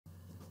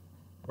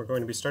we're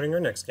going to be starting our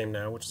next game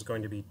now, which is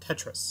going to be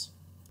Tetris.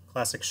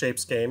 Classic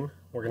shapes game.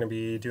 We're going to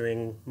be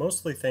doing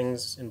mostly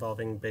things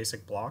involving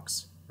basic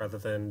blocks, rather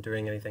than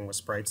doing anything with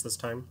sprites this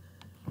time.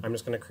 I'm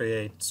just going to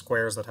create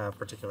squares that have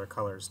particular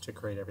colors to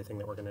create everything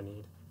that we're going to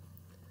need.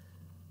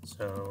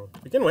 So,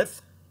 to begin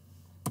with,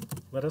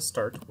 let us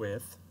start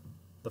with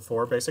the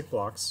 4 basic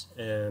blocks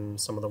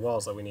and some of the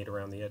walls that we need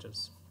around the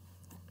edges.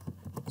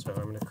 So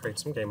I'm going to create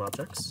some game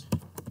objects.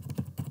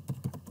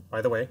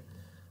 By the way,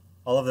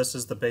 all of this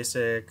is the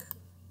basic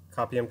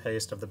copy and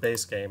paste of the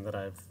base game that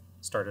I've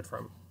started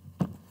from.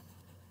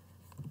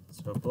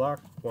 So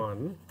block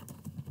 1,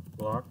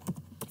 block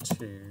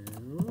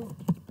 2,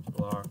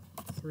 block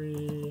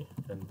 3,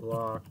 and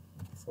block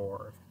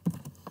 4.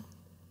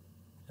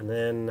 And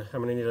then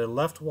I'm going to need a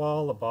left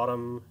wall, a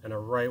bottom, and a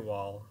right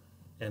wall,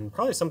 and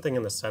probably something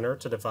in the center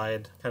to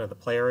divide kind of the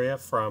play area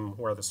from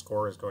where the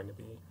score is going to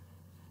be.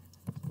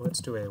 Let's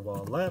do a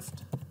wall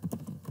left,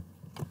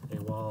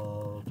 a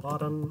wall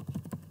bottom,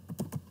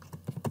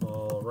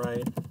 wall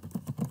right,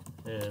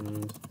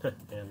 and that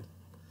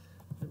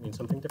means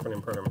something different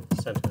in program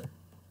center.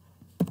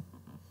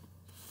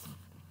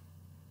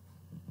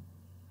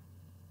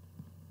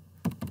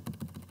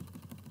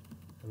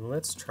 And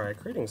let's try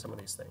creating some of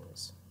these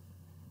things.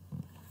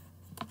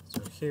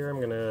 So here I'm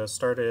going to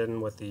start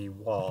in with the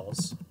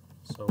walls.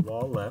 So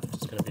wall left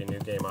is going to be a new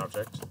game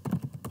object.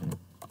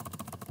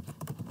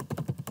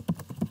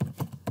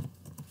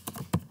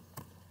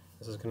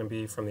 This is going to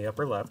be from the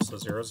upper left, so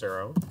 0,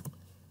 0.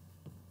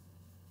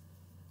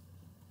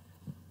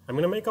 I'm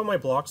going to make all my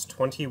blocks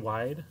 20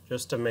 wide,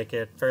 just to make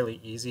it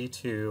fairly easy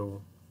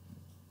to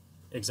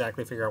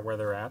exactly figure out where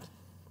they're at.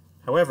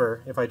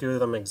 However, if I do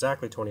them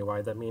exactly 20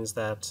 wide, that means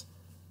that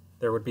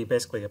there would be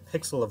basically a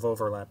pixel of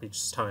overlap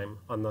each time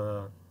on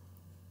the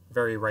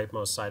very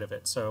rightmost side of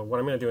it. So what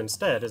I'm going to do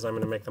instead is I'm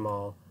going to make them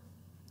all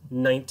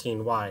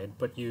 19 wide,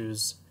 but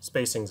use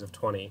spacings of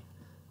 20,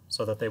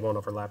 so that they won't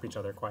overlap each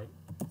other quite.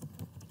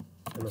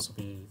 And this will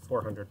be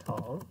 400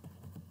 tall.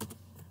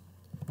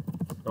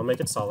 I'll make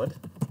it solid.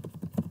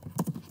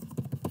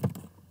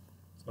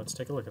 So let's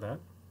take a look at that.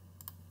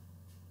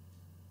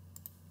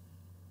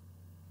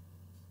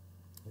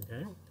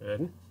 Okay,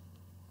 good.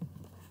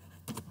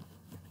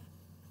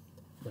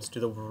 Let's do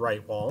the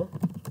right wall.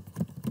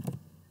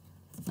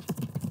 So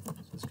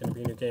it's going to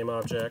be a new game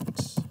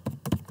object. So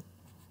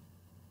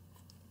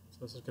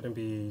this is going to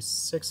be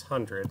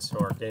 600, so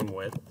our game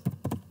width.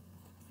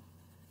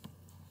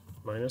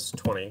 Minus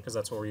 20, because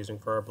that's what we're using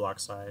for our block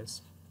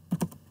size.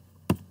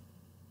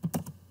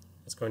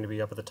 It's going to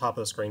be up at the top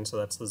of the screen, so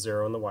that's the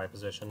 0 in the Y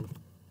position.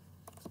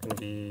 It's going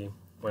to be,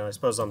 well, I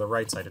suppose on the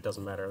right side it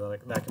doesn't matter.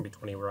 That can be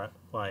 20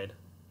 wide.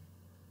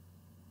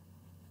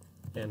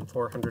 And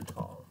 400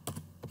 tall.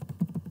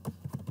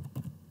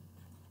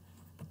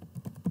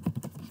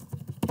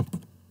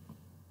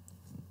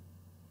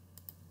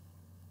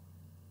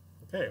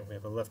 Okay, we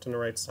have a left and a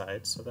right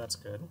side, so that's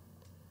good.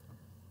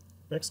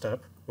 Next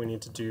up, we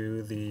need to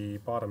do the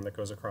bottom that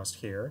goes across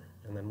here,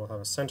 and then we'll have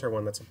a center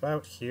one that's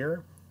about here,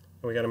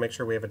 and we got to make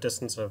sure we have a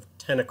distance of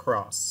 10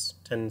 across,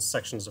 10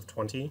 sections of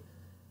 20,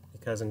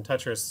 because in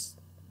Tetris,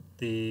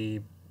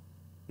 the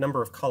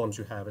number of columns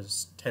you have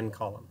is 10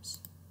 columns.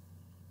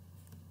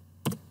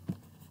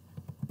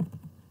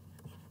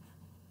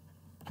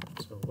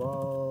 So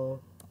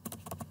wall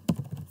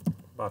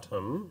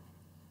bottom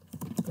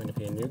is going to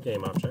be a new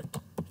game object.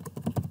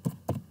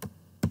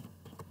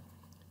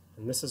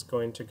 And this is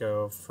going to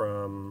go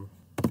from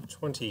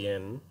 20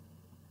 in,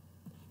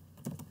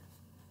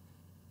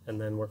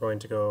 and then we're going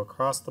to go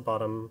across the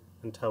bottom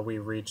until we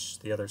reach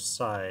the other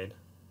side.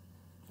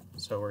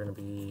 So we're going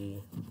to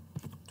be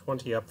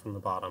 20 up from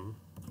the bottom,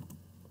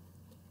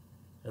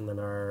 and then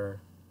our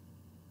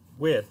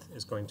width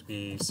is going to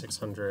be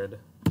 600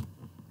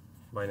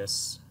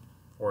 minus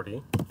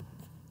 40.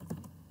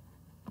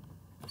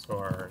 So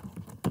our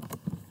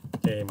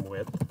game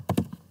width.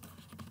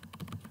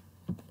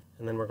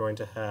 And then we're going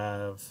to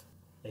have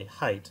a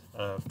height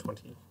of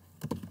 20.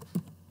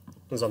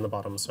 This is on the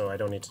bottom, so I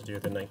don't need to do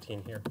the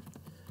 19 here.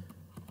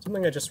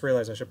 Something I just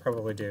realized I should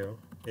probably do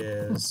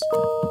is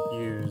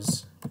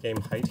use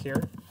game height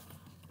here,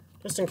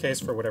 just in case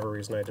for whatever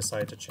reason I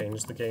decide to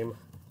change the game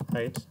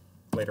height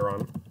later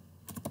on.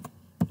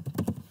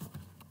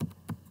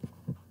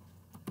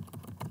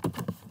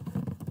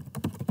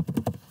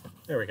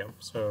 There we go.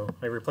 So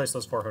I replaced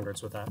those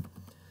 400s with that.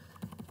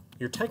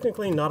 You're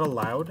technically not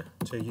allowed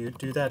to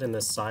do that in the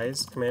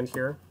size command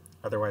here,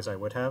 otherwise I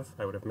would have.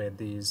 I would have made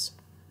these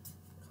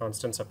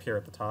constants up here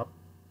at the top,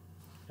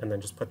 and then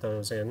just put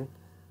those in.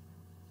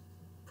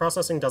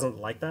 Processing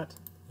doesn't like that.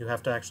 You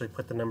have to actually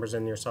put the numbers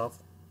in yourself.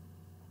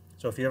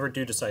 So if you ever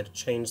do decide to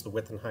change the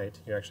width and height,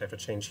 you actually have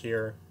to change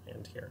here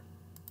and here.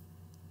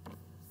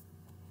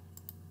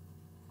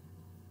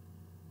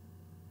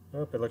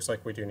 Oh, it looks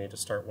like we do need to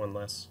start one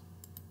less.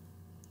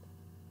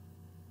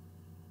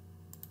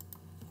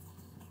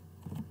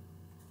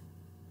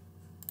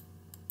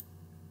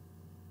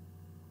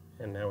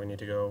 And now we need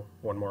to go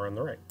one more on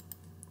the right.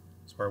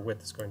 So our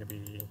width is going to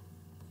be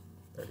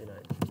 39.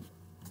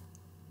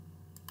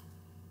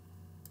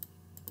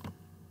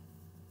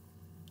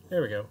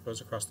 There we go, goes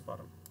across the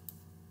bottom.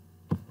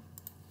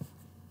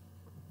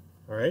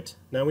 Alright,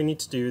 now we need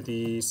to do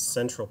the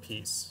central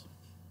piece.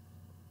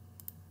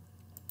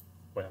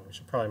 Well, we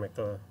should probably make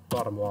the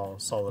bottom wall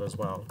solid as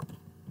well,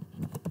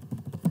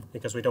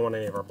 because we don't want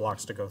any of our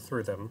blocks to go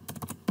through them.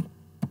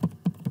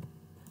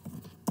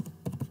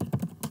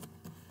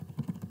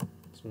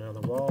 So now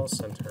the wall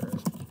center.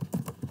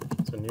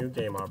 It's a new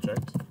game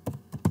object.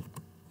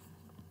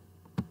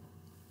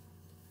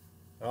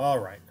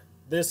 Alright,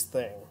 this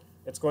thing.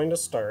 It's going to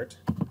start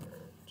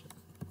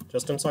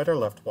just inside our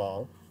left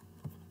wall,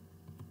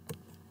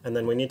 and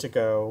then we need to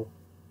go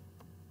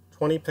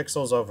 20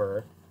 pixels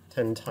over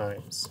 10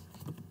 times.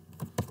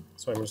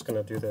 So I'm just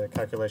going to do the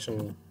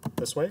calculation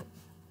this way.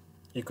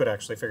 You could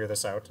actually figure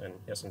this out, and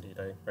yes indeed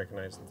I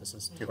recognize that this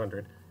is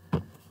 200.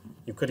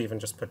 You could even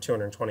just put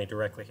 220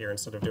 directly here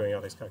instead of doing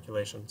all these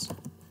calculations.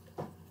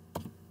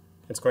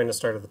 It's going to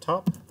start at the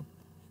top.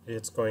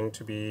 It's going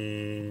to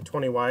be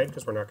 20 wide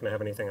because we're not going to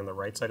have anything on the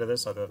right side of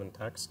this other than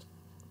text.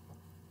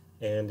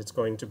 And it's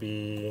going to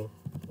be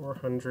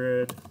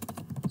 400,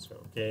 so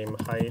game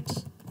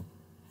height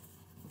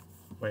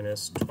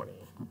minus 20.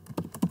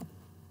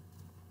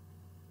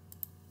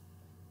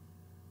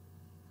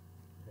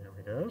 There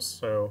we go.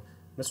 So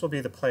this will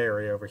be the play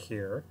area over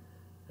here,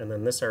 and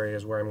then this area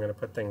is where I'm going to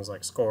put things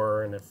like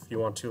score, and if you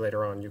want to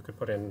later on you could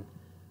put in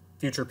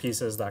future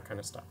pieces, that kind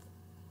of stuff.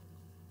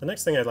 The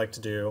next thing I'd like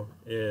to do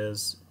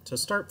is to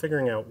start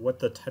figuring out what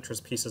the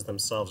Tetris pieces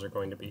themselves are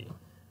going to be.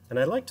 And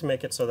I'd like to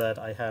make it so that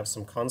I have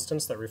some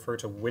constants that refer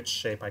to which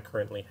shape I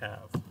currently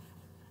have.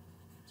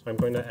 So I'm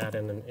going to add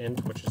in an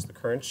int, which is the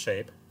current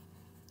shape.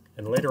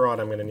 And later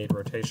on I'm going to need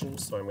rotation,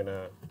 so I'm going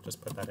to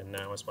just put that in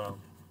now as well.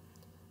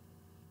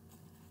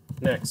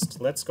 Next,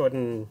 let's go ahead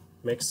and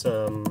make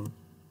some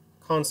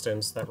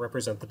constants that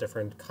represent the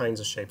different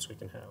kinds of shapes we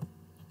can have.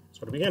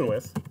 So to begin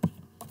with,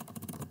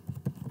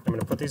 I'm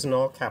going to put these in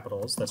all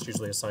capitals. That's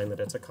usually a sign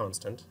that it's a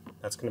constant.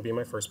 That's going to be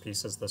my first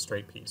piece, is the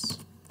straight piece.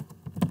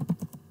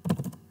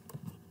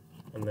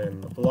 And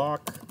then the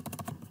block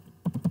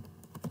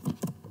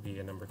will be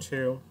a number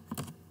 2.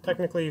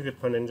 Technically you could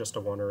put in just a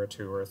 1 or a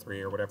 2 or a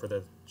 3 or whatever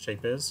the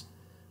shape is,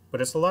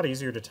 but it's a lot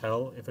easier to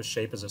tell if a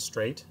shape is a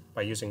straight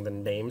by using the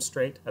name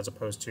straight as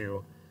opposed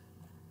to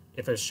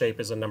if a shape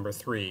is a number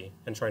 3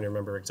 and trying to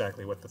remember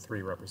exactly what the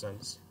 3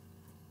 represents.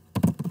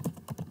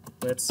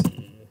 Let's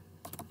see.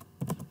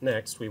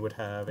 Next, we would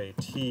have a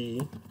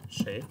T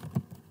shape,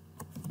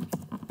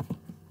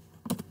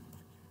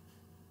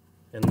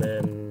 and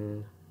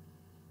then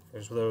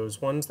there's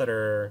those ones that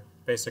are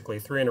basically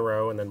 3 in a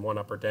row and then 1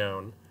 up or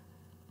down.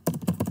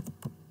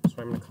 So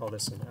I'm going to call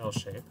this an L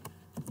shape.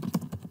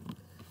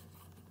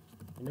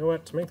 You know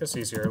what, to make this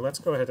easier, let's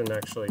go ahead and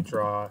actually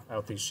draw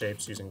out these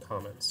shapes using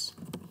comments.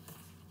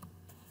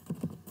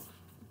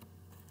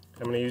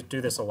 I'm going to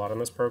do this a lot in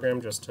this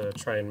program just to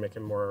try and make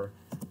it more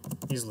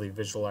easily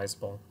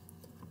visualizable.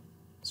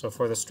 So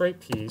for the straight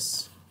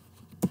piece,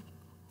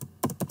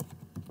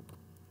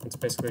 it's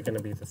basically going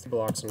to be the 3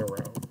 blocks in a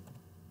row.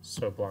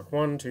 So block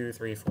 1, 2,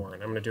 3, 4,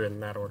 and I'm going to do it in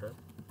that order.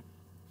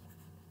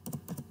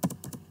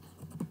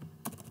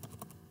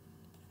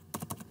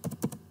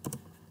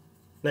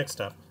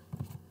 Next up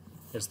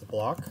is the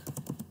block.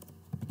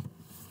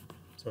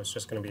 So it's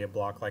just going to be a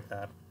block like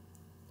that.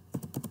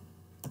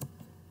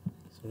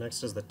 So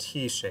next is the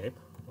T shape,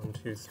 1,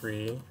 2,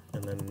 3,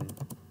 and then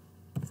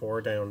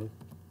 4 down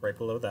right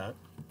below that.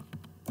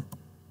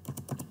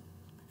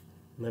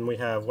 And then we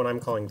have what I'm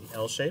calling the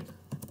L shape.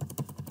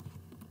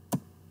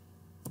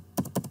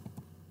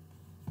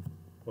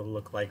 Will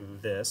look like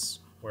this,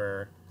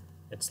 where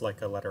it's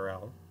like a letter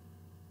L.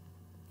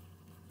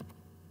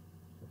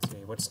 Let's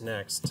see, what's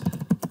next?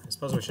 I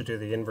suppose we should do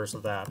the inverse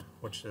of that,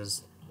 which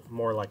is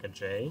more like a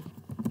J.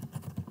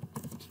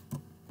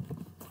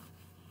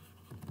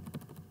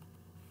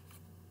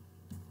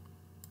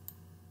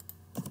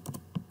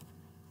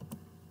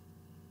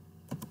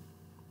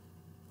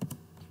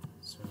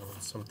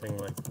 Something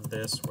like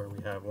this, where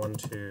we have 1,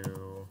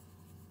 2,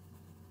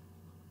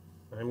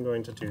 I'm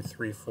going to do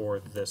 3, 4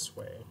 this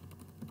way.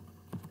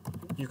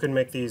 You can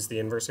make these the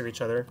inverse of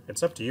each other.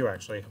 It's up to you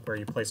actually where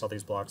you place all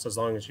these blocks, as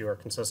long as you are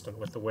consistent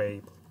with the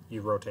way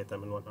you rotate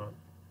them and whatnot.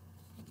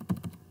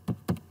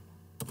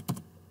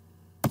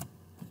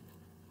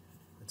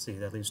 Let's see,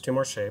 that leaves 2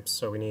 more shapes,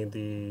 so we need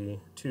the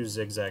 2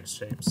 zigzag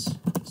shapes.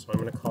 So I'm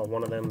going to call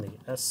one of them the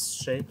S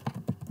shape,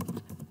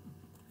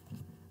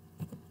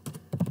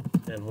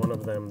 and one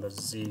of them the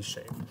Z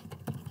shape.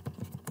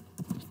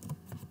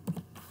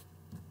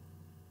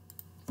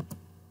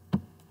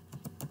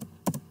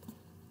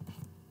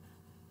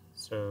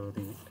 So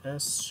the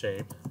S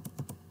shape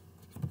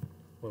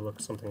will look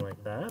something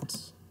like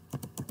that,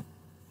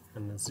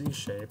 and the Z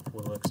shape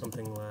will look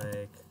something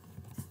like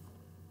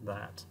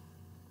that.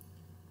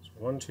 So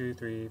 1, 2,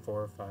 3,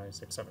 4, 5,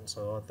 6, 7.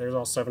 So there's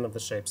all 7 of the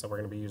shapes that we're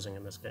going to be using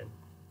in this game.